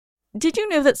Did you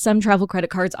know that some travel credit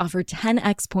cards offer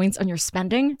 10x points on your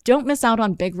spending? Don't miss out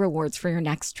on big rewards for your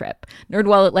next trip.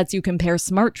 NerdWallet lets you compare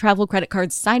smart travel credit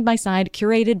cards side by side,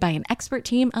 curated by an expert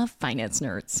team of finance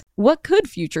nerds. What could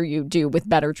future you do with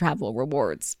better travel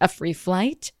rewards? A free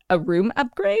flight? A room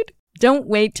upgrade? Don't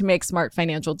wait to make smart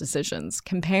financial decisions.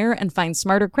 Compare and find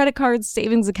smarter credit cards,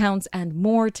 savings accounts, and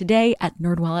more today at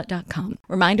nerdwallet.com.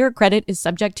 Reminder, credit is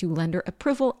subject to lender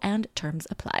approval and terms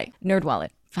apply. NerdWallet.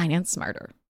 Finance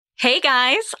smarter. Hey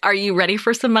guys, are you ready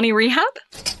for some money rehab?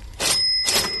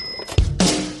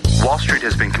 Wall Street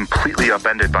has been completely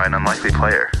upended by an unlikely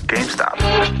player, GameStop.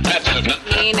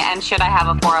 And should I have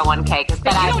a 401k? Because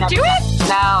then you don't do it?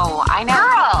 No, I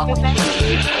know.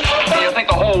 Girl! You think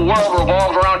the whole world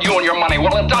revolves around you and your money?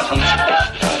 Well, it doesn't.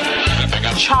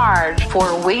 Charged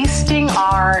for wasting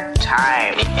our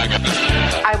time.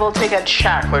 I will take a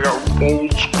check like a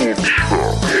old school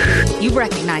check. You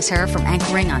recognize her from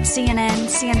anchoring on CNN,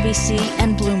 CNBC,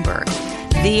 and Bloomberg.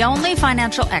 The only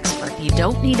financial expert you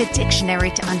don't need a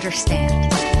dictionary to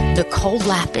understand. Nicole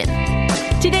Lapin.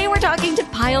 Today we're talking to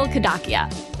Payal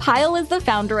Kadakia. Payal is the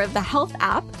founder of the health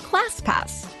app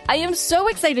ClassPass. I am so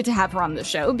excited to have her on the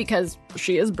show because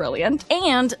she is brilliant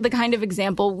and the kind of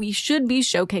example we should be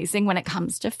showcasing when it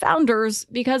comes to founders,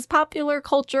 because popular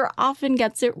culture often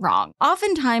gets it wrong.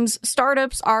 Oftentimes,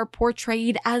 startups are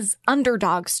portrayed as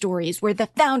underdog stories where the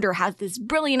founder has this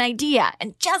brilliant idea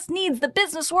and just needs the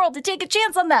business world to take a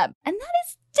chance on them. And that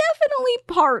is definitely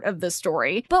part of the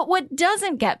story. But what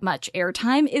doesn't get much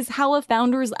airtime is how a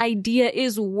founder's idea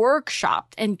is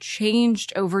workshopped and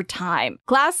changed over time.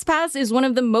 ClassPass is one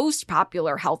of the most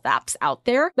popular health apps out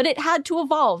there, but it had to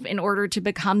evolve in order to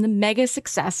become the mega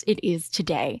success it is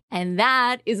today. And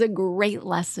that is a great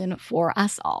lesson for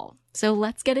us all. So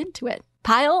let's get into it.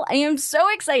 Payal, I am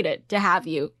so excited to have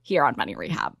you here on Money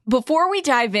Rehab. Before we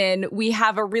dive in, we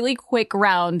have a really quick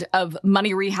round of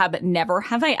Money Rehab Never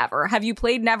Have I Ever. Have you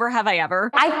played Never Have I Ever?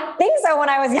 I think so, when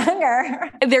I was younger.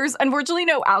 There's unfortunately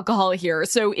no alcohol here.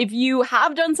 So if you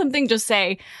have done something, just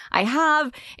say, I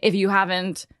have. If you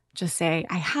haven't, just say,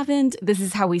 I haven't. This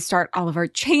is how we start all of our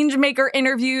Changemaker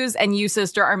interviews. And you,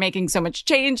 sister, are making so much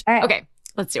change. All right. Okay,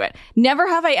 let's do it. Never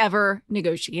have I ever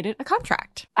negotiated a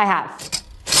contract. I have.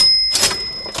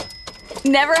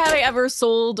 Never have I ever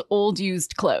sold old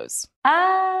used clothes.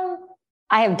 I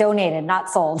have donated,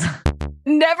 not sold.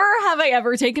 Never have I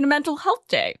ever taken a mental health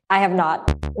day. I have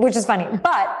not, which is funny.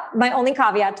 But my only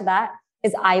caveat to that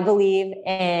is I believe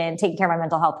in taking care of my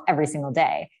mental health every single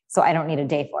day. So I don't need a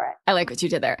day for it. I like what you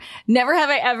did there. Never have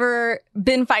I ever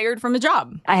been fired from a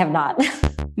job. I have not.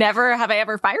 Never have I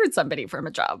ever fired somebody from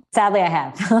a job. Sadly, I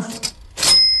have.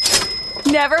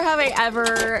 Never have I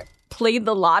ever played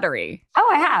the lottery. Oh,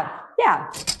 I have.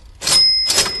 Yeah.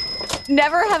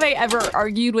 Never have I ever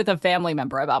argued with a family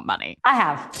member about money. I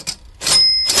have.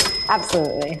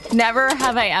 Absolutely. Never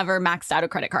have I ever maxed out a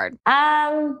credit card.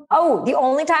 The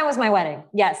only time was my wedding.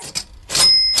 Yes.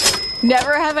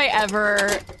 Never have I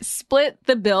ever split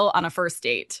the bill on a first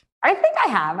date. I think I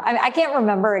have. I can't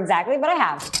remember exactly, but I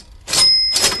have.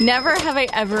 Never have I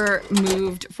ever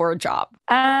moved for a job.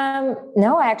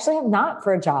 No, I actually have not,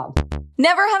 for a job.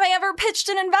 Never have I ever pitched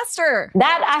an investor.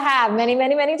 That I have many,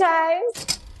 many, many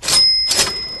times.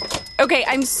 Okay,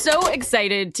 I'm so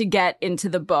excited to get into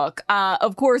the book.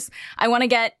 Of course, I want to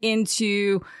get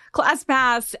into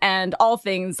ClassPass and all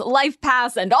things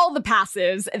LifePass and all the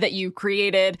passes that you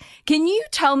created. Can you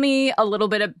tell me a little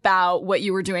bit about what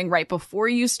you were doing right before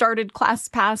you started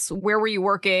ClassPass? Where were you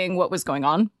working? What was going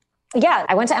on? Yeah,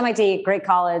 I went to MIT, great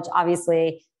college,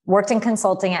 obviously. Worked in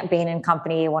consulting at Bain &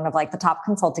 Company, one of like the top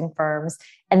consulting firms.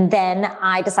 And then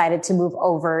I decided to move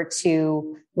over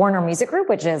to Warner Music Group,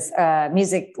 which is a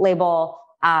music label.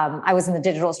 I was in the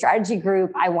digital strategy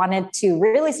group. I wanted to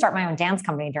really start my own dance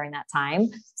company during that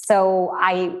time. So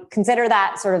I consider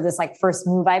that sort of this like first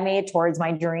move I made towards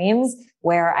my dreams,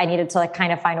 where I needed to like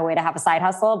kind of find a way to have a side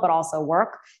hustle, but also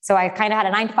work. So I kind of had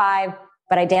a 9-to-5.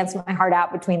 But I danced my heart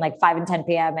out between like 5 and 10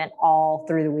 p.m. and all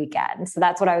through the weekend. So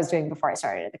that's what I was doing before I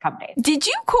started the company. Did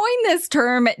you coin this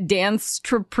term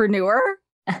dance-trepreneur?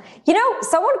 You know,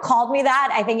 someone called me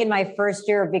that, I think, in my first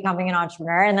year of becoming an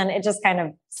entrepreneur, and then it just kind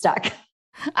of stuck.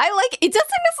 I like it.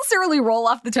 Doesn't necessarily roll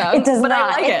off the tongue. It does but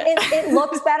not. I like it. It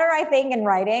looks better, I think, in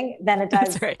writing than it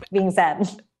does being said.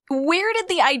 Where did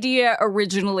the idea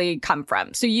originally come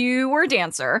from? So you were a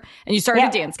dancer and you started a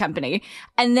dance company,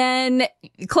 and then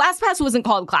ClassPass wasn't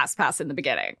called ClassPass in the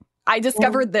beginning. I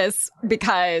discovered this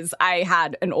because I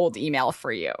had an old email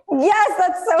for you. Yes,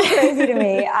 that's so crazy to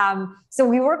me. So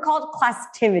we were called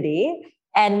Classtivity.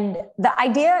 And the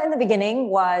idea in the beginning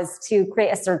was to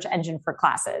create a search engine for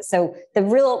classes. So the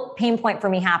real pain point for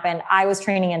me happened. I was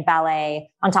training in ballet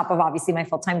on top of obviously my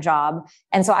full-time job.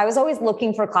 And so I was always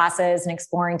looking for classes and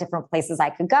exploring different places I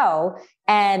could go.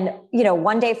 And,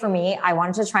 one day for me, I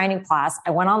wanted to try a new class.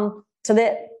 I went on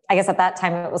to I guess at that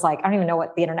time it was like, I don't even know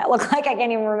what the internet looked like. I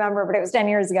can't even remember, but it was 10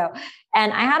 years ago.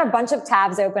 And I had a bunch of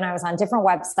tabs open. I was on different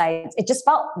websites. It just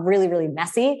felt really, really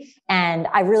messy. And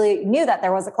I really knew that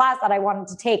there was a class that I wanted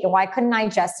to take. And why couldn't I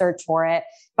just search for it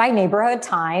by neighborhood,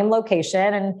 time,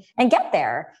 location, and get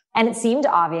there? And it seemed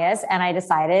obvious. And I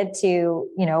decided to,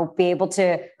 be able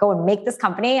to go and make this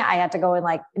company. I had to go and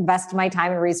invest my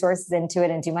time and resources into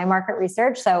it and do my market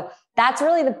research. So that's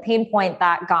really the pain point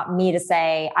that got me to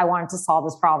say, I wanted to solve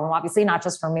this problem. Obviously, not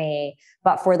just for me,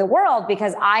 but for the world,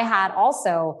 because I had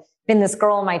also been this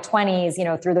girl in my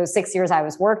 20s, through those 6 years I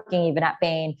was working, even at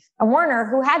Bain and Warner,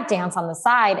 who had dance on the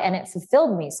side, and it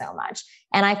fulfilled me so much.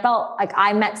 And I felt like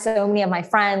I met so many of my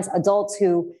friends, adults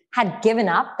who had given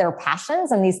up their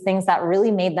passions and these things that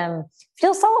really made them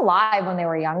feel so alive when they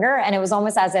were younger. And it was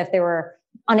almost as if they were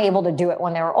unable to do it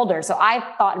when they were older. So I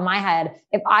thought in my head,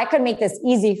 if I could make this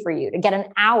easy for you to get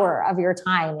an hour of your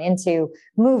time into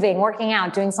moving, working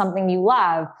out, doing something you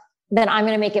love, then I'm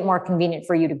going to make it more convenient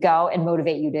for you to go and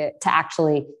motivate you to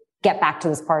actually get back to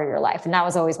this part of your life. And that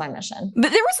was always my mission.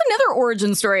 But there was another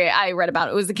origin story I read about.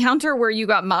 It was the counter where you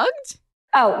got mugged.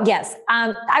 Oh, yes.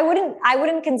 I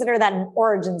wouldn't consider that an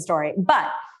origin story,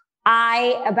 but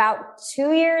about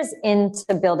 2 years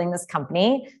into building this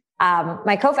company,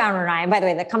 my co-founder and I, and by the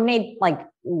way, the company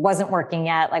wasn't working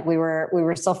yet. We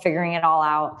were still figuring it all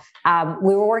out.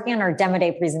 We were working on our demo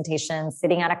day presentation,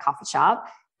 sitting at a coffee shop,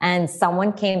 and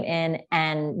someone came in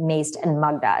and maced and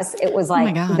mugged us. It was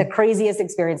the craziest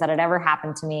experience that had ever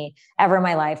happened to me ever in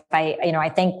my life.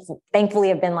 I thankfully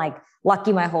have been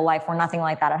lucky my whole life where nothing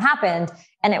like that had happened.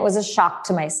 And it was a shock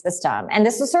to my system. And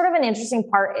this was sort of an interesting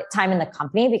time in the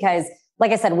company because,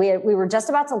 like I said, we were just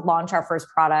about to launch our first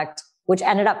product, which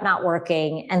ended up not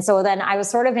working. And so then I was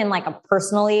sort of in a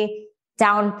personally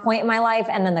down point in my life.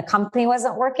 And then the company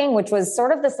wasn't working, which was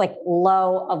sort of this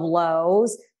low of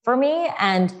lows for me.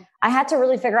 And I had to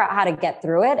really figure out how to get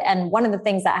through it. And one of the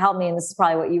things that helped me, and this is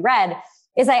probably what you read,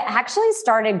 is I actually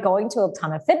started going to a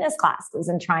ton of fitness classes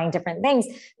and trying different things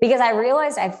because I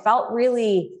realized I felt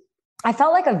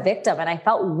like a victim and I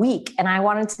felt weak and I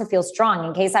wanted to feel strong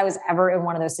in case I was ever in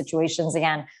one of those situations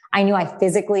again. I knew I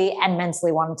physically and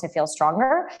mentally wanted to feel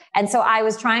stronger. And so I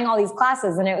was trying all these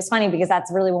classes, and it was funny because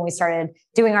that's really when we started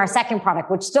doing our second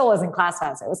product, which still wasn't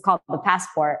ClassPass. It was called the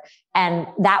Passport. And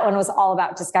that one was all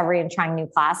about discovery and trying new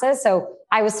classes. So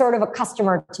I was sort of a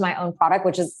customer to my own product,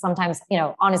 which is sometimes,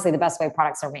 honestly, the best way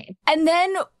products are made. And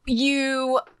then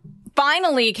you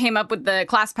finally came up with the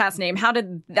ClassPass name. How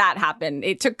did that happen?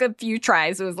 It took a few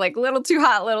tries. It was a little too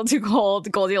hot, a little too cold,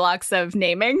 Goldilocks of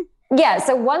naming. Yeah.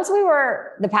 So once we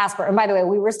were the Passport, and by the way,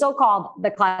 we were still called the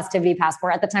Classtivity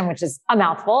Passport at the time, which is a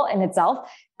mouthful in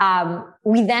itself.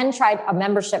 We then tried a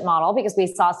membership model because we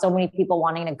saw so many people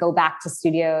wanting to go back to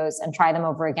studios and try them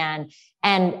over again.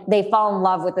 And they fall in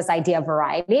love with this idea of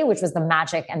variety, which was the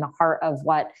magic and the heart of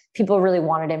what people really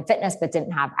wanted in fitness, but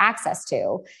didn't have access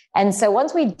to. And so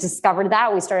once we discovered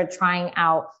that, we started trying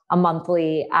out a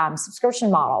monthly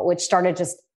subscription model, which started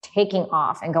just taking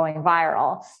off and going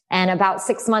viral. And about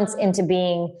 6 months into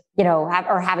being,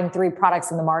 having 3 products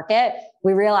in the market,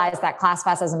 we realized that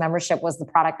ClassPass as a membership was the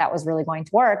product that was really going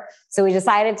to work. So we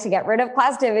decided to get rid of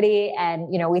Classtivity. And,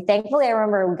 I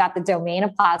remember we got the domain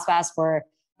of ClassPass for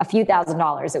a few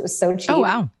 $1,000s. It was so cheap. Oh,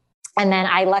 wow. And then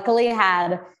I luckily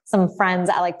had some friends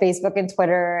at Facebook and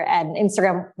Twitter, and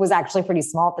Instagram was actually pretty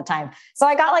small at the time. So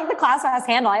I got the ClassPass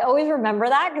handle. I always remember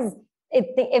that because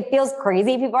it feels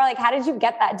crazy. People are like, how did you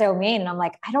get that domain? And I'm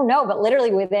like, I don't know. But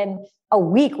literally within a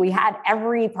week, we had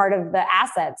every part of the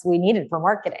assets we needed for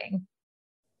marketing.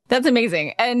 That's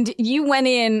amazing. And you went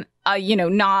in,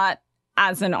 not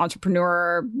as an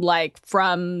entrepreneur,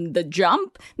 from the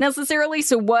jump necessarily.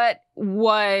 So what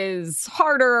was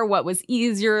harder? What was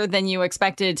easier than you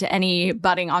expected to any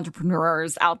budding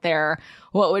entrepreneurs out there?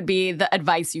 What would be the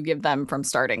advice you give them from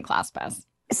starting ClassPass?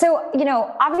 So,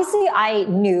 obviously I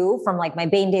knew from my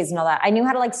Bain days and all that, I knew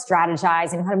how to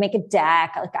strategize, I knew how to make a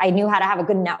deck. I knew how to have a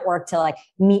good network to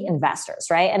meet investors.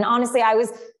 Right. And honestly, I was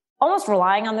almost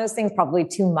relying on those things probably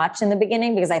too much in the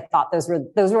beginning because I thought those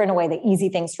were in a way the easy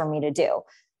things for me to do.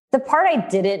 The part I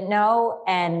didn't know,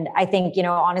 and I think,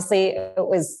 honestly, it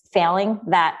was failing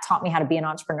that taught me how to be an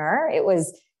entrepreneur. It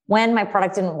was when my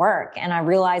product didn't work and I'm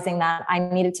realizing that I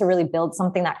needed to really build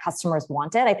something that customers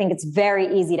wanted. I think it's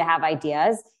very easy to have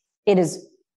ideas. It is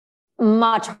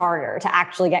much harder to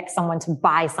actually get someone to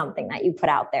buy something that you put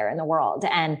out there in the world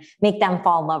and make them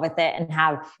fall in love with it and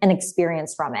have an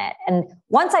experience from it. And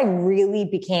once I really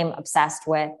became obsessed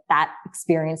with that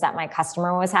experience that my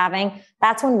customer was having,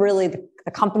 that's when really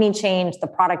the company changed, the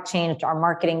product changed, our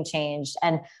marketing changed.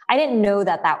 And I didn't know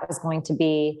that that was going to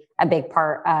be a big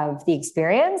part of the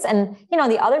experience. And,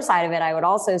 the other side of it, I would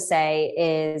also say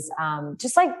is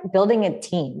just like building a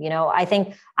team. I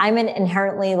think I'm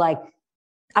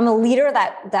I'm a leader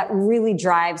that really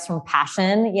drives from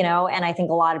passion, and I think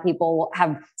a lot of people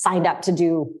have signed up to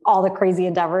do all the crazy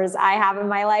endeavors I have in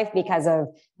my life because of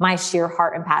my sheer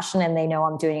heart and passion, and they know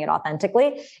I'm doing it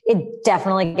authentically. It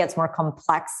definitely gets more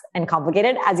complex and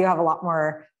complicated as you have a lot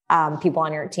more people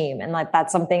on your team. And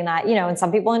that's something that, and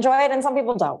some people enjoy it and some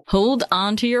people don't. Hold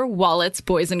on to your wallets,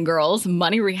 boys and girls.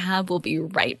 Money Rehab will be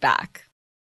right back.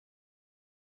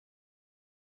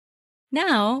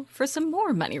 Now for some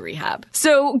more money rehab.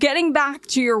 So getting back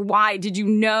to your why, did you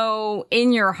know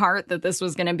in your heart that this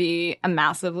was going to be a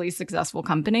massively successful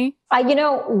company?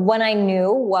 When I knew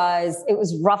it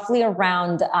was roughly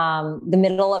around the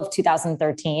middle of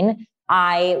 2013.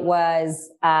 I was,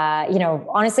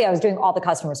 honestly, I was doing all the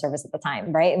customer service at the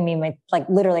time, right? I mean,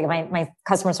 my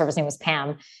customer service name was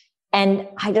Pam. And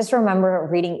I just remember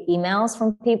reading emails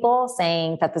from people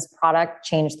saying that this product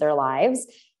changed their lives.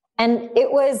 And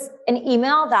it was an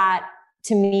email that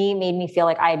to me made me feel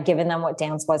like I had given them what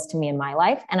dance was to me in my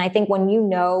life. And I think when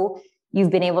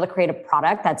you've been able to create a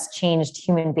product that's changed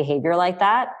human behavior like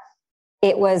that,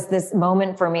 it was this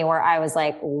moment for me where I was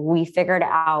like, we figured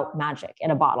out magic in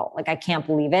a bottle. Like, I can't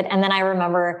believe it. And then I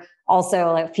remember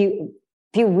also a few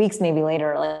weeks maybe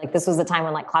later, this was the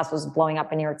time when Class was blowing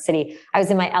up in New York City. I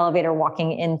was in my elevator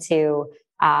walking into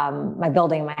my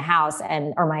building, my house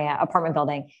or my apartment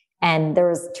building. And there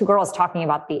was two girls talking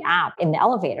about the app in the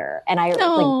elevator. And I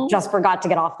just forgot to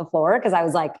get off the floor because I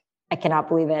was like, I cannot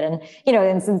believe it. And,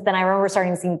 and since then I remember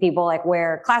starting seeing people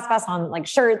wear ClassPass on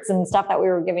shirts and stuff that we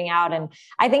were giving out. And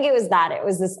I think it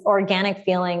was this organic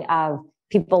feeling of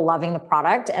people loving the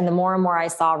product. And the more and more I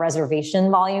saw reservation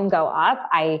volume go up,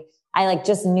 I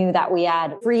just knew that we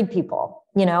had freed people,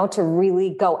 to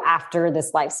really go after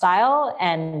this lifestyle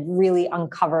and really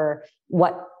uncover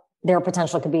what their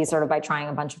potential could be sort of by trying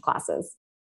a bunch of classes.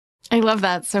 I love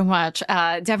that so much.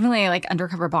 Definitely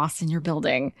undercover boss in your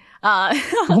building. But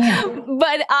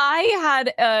I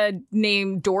had a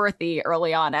name Dorothy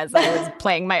early on as I was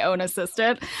playing my own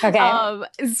assistant. Okay.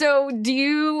 So do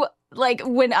you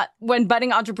when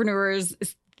budding entrepreneurs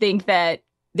think that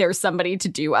there's somebody to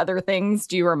do other things,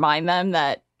 do you remind them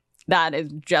that that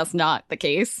is just not the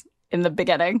case in the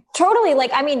beginning? Totally.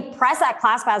 Press at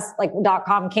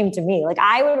ClassPass.com came to me.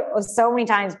 I would so many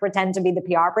times pretend to be the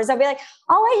PR person. I'd be like,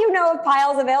 I'll let you know if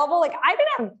Payal's available. I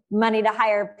didn't have money to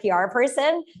hire a PR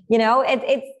person.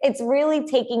 It's really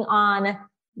taking on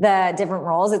the different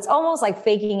roles. It's almost like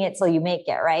faking it till you make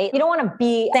it, right? You don't want to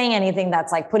be saying anything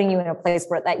that's putting you in a place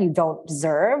that you don't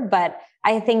deserve, but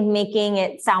I think making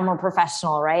it sound more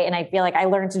professional, right? And I feel like I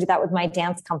learned to do that with my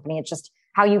dance company. It's just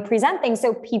how you present things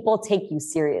so people take you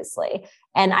seriously.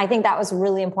 And I think that was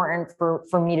really important for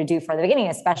me to do for the beginning,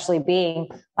 especially being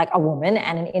a woman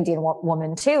and an Indian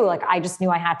woman too. I just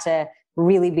knew I had to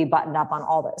really be buttoned up on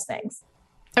all those things.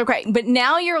 Okay, but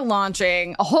now you're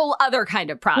launching a whole other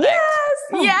kind of product.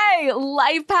 Yes! Yay!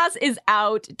 LifePass is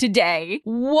out today.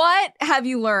 What have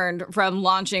you learned from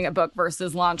launching a book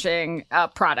versus launching a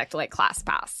product like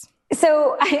ClassPass?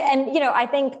 So, I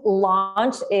think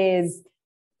launch is...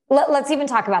 Let's even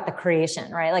talk about the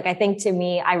creation, right? I think to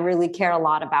me, I really care a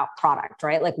lot about product,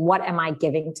 right? What am I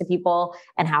giving to people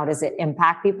and how does it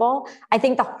impact people? I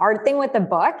think the hard thing with the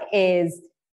book is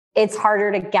it's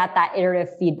harder to get that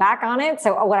iterative feedback on it.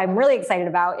 So what I'm really excited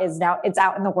about is now it's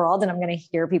out in the world and I'm going to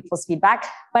hear people's feedback.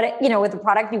 But, with the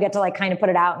product, you get to kind of put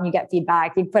it out and you get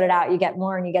feedback. You put it out, you get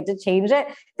more and you get to change it.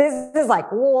 This is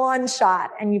one shot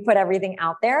and you put everything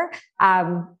out there.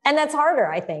 And that's harder,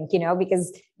 I think,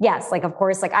 because yes, of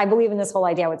course, I believe in this whole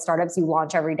idea with startups, you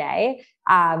launch every day,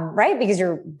 right? Because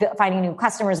you're finding new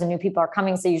customers and new people are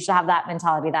coming. So you should have that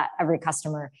mentality that every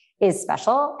customer is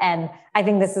special. And I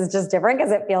think this is just different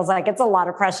because it feels like it's a lot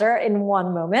of pressure in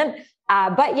one moment.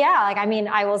 But yeah,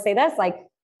 I will say this,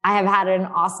 I have had an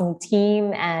awesome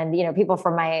team and, people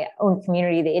from my own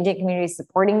community, the Indian community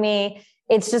supporting me.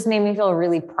 It's just made me feel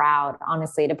really proud,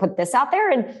 honestly, to put this out there.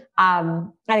 And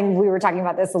I think we were talking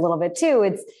about this a little bit too.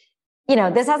 It's,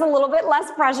 this has a little bit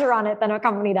less pressure on it than a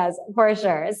company does for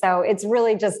sure. So it's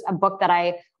really just a book that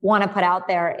I want to put out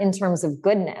there in terms of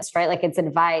goodness, right? It's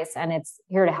advice and it's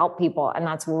here to help people. And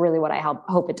that's really what I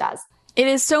hope it does. It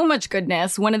is so much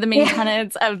goodness. One of the main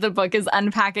tenets of the book is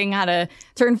unpacking how to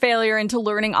turn failure into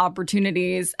learning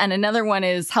opportunities. And another one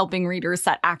is helping readers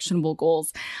set actionable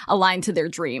goals aligned to their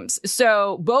dreams.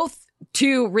 So both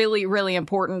two really, really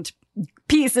important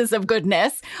pieces of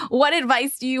goodness. What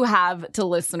advice do you have to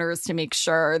listeners to make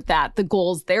sure that the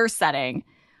goals they're setting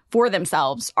for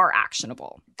themselves are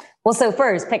actionable? Well, so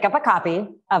first, pick up a copy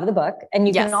of the book, and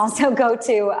you can also go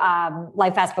to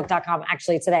lifefastbook.com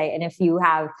actually today. And if you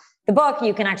have the book,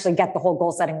 you can actually get the whole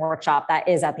goal setting workshop that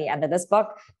is at the end of this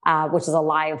book, which is a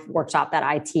live workshop that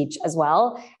I teach as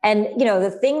well. And, you know,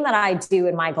 the thing that I do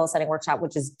in my goal setting workshop,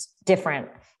 which is different,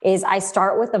 is I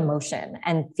start with emotion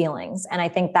and feelings. And I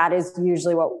think that is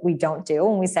usually what we don't do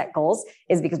when we set goals,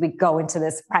 is because we go into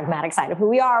this pragmatic side of who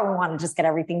we are. We want to just get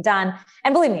everything done.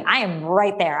 And believe me, I am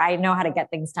right there. I know how to get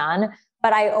things done,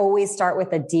 but I always start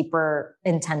with a deeper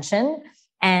intention.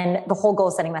 And the whole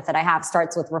goal setting method I have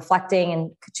starts with reflecting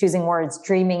and choosing words,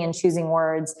 dreaming and choosing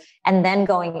words, and then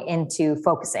going into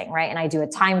focusing, right? And I do a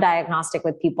time diagnostic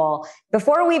with people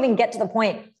before we even get to the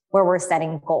point where we're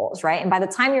setting goals, right? And by the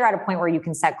time you're at a point where you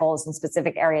can set goals in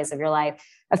specific areas of your life,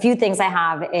 a few things I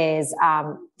have is,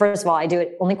 first of all, I do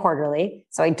it only quarterly.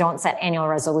 So I don't set annual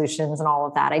resolutions and all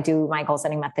of that. I do my goal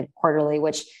setting method quarterly,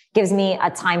 which gives me a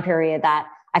time period that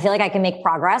I feel like I can make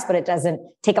progress, but it doesn't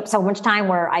take up so much time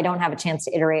where I don't have a chance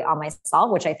to iterate on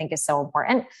myself, which I think is so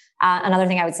important. Another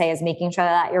thing I would say is making sure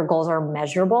that your goals are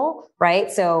measurable, right?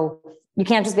 So you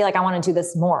can't just be like, I want to do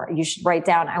this more. You should write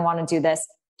down, I want to do this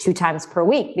 2 times per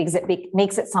week, because it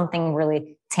makes it something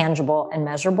really tangible and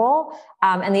measurable.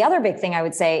 And the other big thing I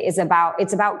would say is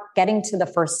it's about getting to the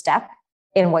first step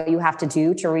in what you have to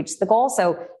do to reach the goal.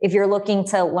 So if you're looking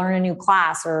to learn a new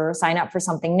class or sign up for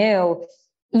something new,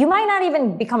 you might not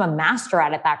even become a master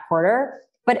at it that quarter,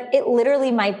 but it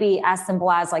literally might be as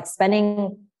simple as like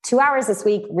spending 2 hours this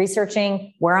week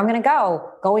researching where I'm going to go,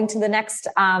 going to the next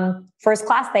first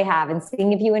class they have and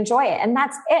seeing if you enjoy it. And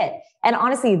that's it. And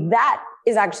honestly, that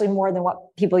is actually more than what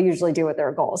people usually do with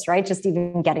their goals, right? Just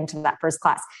even getting to that first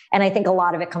class. And I think a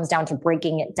lot of it comes down to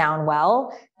breaking it down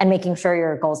well and making sure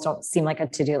your goals don't seem like a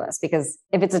to-do list, because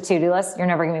if it's a to-do list, you're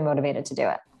never going to be motivated to do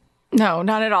it. No,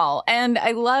 not at all. And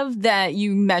I love that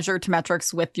you measure to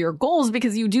metrics with your goals,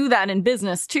 because you do that in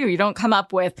business too. You don't come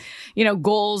up with,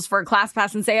 goals for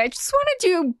ClassPass and say, I just want to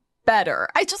do better.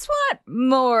 I just want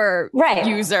more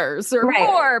users or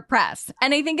more press.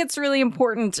 And I think it's really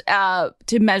important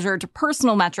to measure to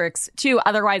personal metrics too.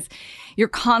 Otherwise, you're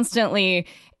constantly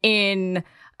in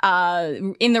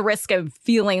the risk of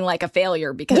feeling like a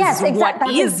failure, because what is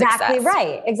exactly success?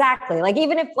 Right. Exactly. Like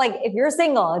even if you're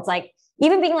single, it's like,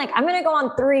 even being like, I'm going to go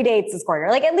on 3 dates this quarter,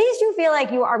 like at least you feel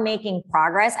like you are making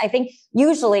progress. I think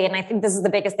usually, and I think this is the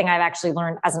biggest thing I've actually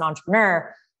learned as an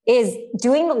entrepreneur, is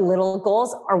doing the little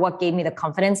goals are what gave me the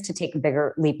confidence to take a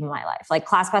bigger leap in my life. Like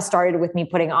ClassPass started with me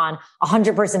putting on a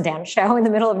 100-person dance show in the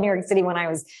middle of New York City when I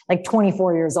was like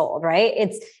 24 years old, right?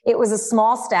 It was a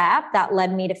small step that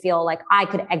led me to feel like I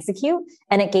could execute,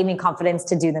 and it gave me confidence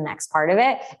to do the next part of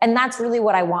it. And that's really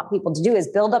what I want people to do, is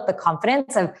build up the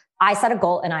confidence of, I set a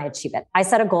goal and I achieve it. I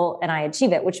set a goal and I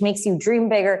achieve it, which makes you dream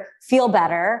bigger, feel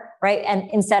better, right? And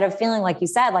instead of feeling, like you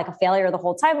said, like a failure the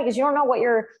whole time, because you don't know what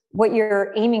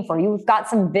you're aiming for. You've got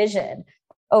some vision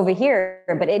over here,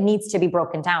 but it needs to be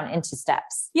broken down into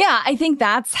steps. Yeah, I think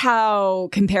that's how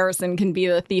comparison can be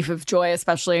the thief of joy,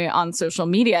 especially on social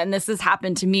media. And this has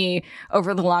happened to me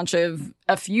over the launch of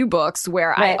a few books,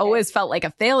 where I always felt like a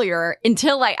failure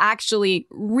until I actually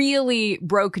really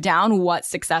broke down what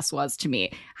success was to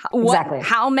me.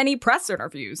 How many press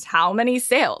interviews, how many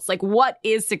sales, like what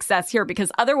is success here?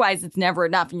 Because otherwise it's never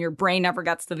enough, and your brain never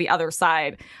gets to the other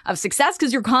side of success,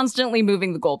 because you're constantly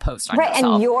moving the goalpost on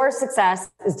yourself. And your success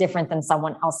is different than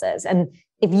someone else's. And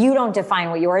if you don't define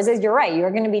what yours is, you're right.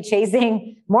 You're going to be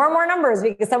chasing more and more numbers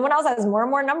because someone else has more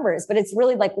and more numbers. But it's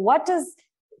really like, what does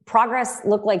progress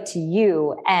look like to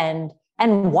you, and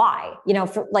why?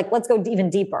 Let's go even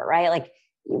deeper, right? Like,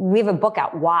 we have a book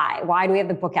out. Why? Why do we have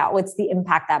the book out? What's the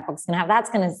impact that book's going to have? That's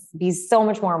going to be so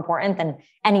much more important than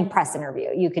any press interview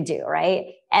you could do, right?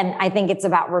 And I think it's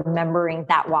about remembering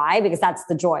that why, because that's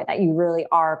the joy that you really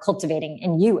are cultivating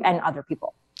in you and other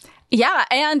people. Yeah.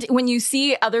 And when you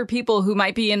see other people who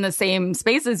might be in the same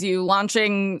space as you,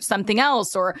 launching something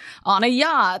else, or on a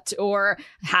yacht, or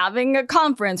having a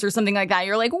conference or something like that,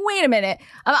 you're like, wait a minute.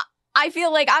 I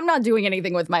feel like I'm not doing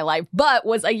anything with my life, but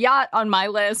was a yacht on my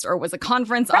list, or was a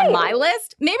conference on my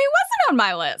list? Maybe it wasn't on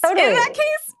my list. Totally. In that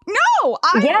case, No,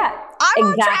 I'm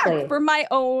on exactly. track for my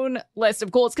own list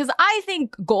of goals, because I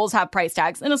think goals have price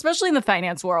tags, and especially in the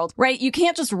finance world, right? You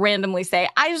can't just randomly say,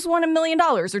 I just want $1 million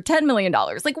or $10 million.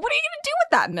 Like, what are you going to do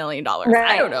with that $1 million?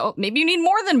 Right. I don't know. Maybe you need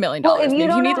more than $1 million. Well, if you Maybe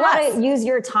don't you need know how less. to use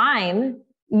your time,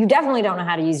 you definitely don't know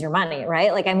how to use your money,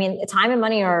 right? Like, I mean, time and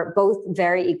money are both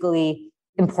very equally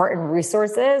important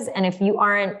resources. And if you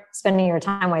aren't spending your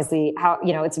time wisely,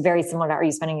 it's very similar to, are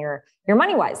you spending your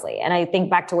money wisely? And I think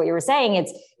back to what you were saying,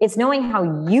 it's knowing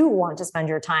how you want to spend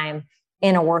your time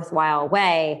in a worthwhile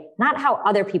way, not how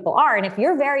other people are. And if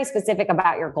you're very specific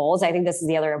about your goals, I think this is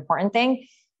the other important thing,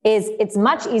 is it's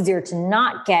much easier to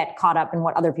not get caught up in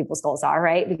what other people's goals are,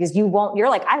 right? Because you're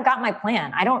like, I've got my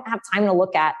plan. I don't have time to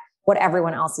look at what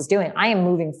everyone else is doing. I am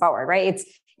moving forward, right?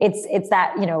 It's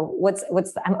that,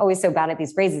 I'm always so bad at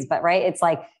these phrases, but right. It's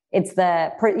like, it's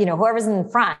whoever's in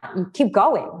front, you keep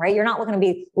going, right? You're not going to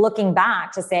be looking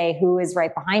back to say who is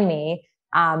right behind me.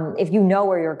 If you know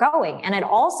where you're going. And it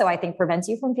also, I think, prevents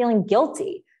you from feeling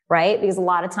guilty, right? Because a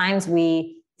lot of times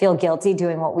we feel guilty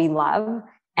doing what we love.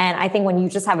 And I think when you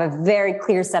just have a very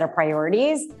clear set of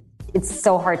priorities, it's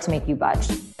so hard to make you budge.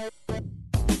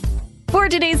 For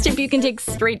today's tip, you can take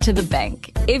straight to the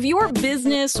bank. If your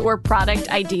business or product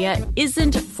idea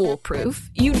isn't foolproof,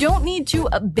 you don't need to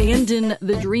abandon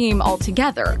the dream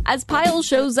altogether. As Payal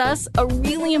shows us, a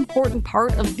really important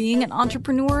part of being an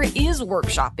entrepreneur is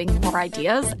workshopping your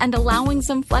ideas and allowing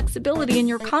some flexibility in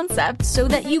your concept so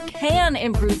that you can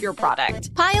improve your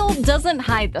product. Payal doesn't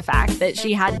hide the fact that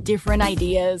she had different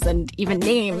ideas and even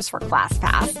names for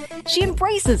ClassPass. She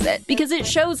embraces it because it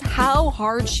shows how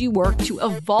hard she worked to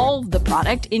evolve the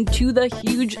product into the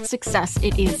huge success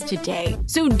it is today.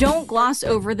 So don't gloss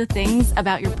over the things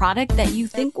about your product that you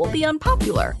think will be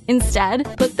unpopular. Instead,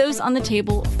 put those on the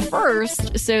table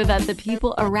first so that the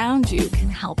people around you can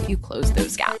help you close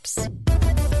those gaps.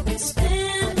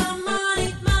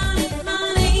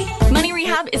 Money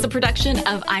Rehab is a production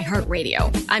of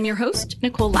iHeartRadio. I'm your host,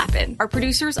 Nicole Lappin. Our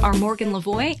producers are Morgan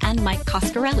Lavoie and Mike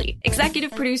Coscarelli.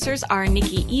 Executive producers are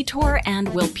Nikki Etor and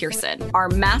Will Pearson. Our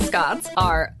mascots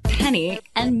are Penny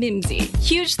and Mimsy.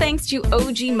 Huge thanks to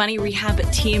OG Money Rehab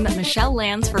team Michelle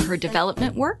Lands for her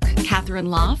development work, Catherine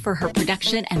Law for her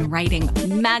production and writing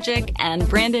magic, and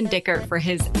Brandon Dicker for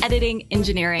his editing,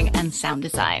 engineering, and sound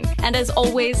design. And as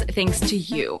always, thanks to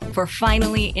you for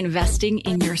finally investing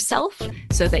in yourself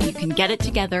so that you can get it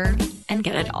together and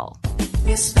get it all.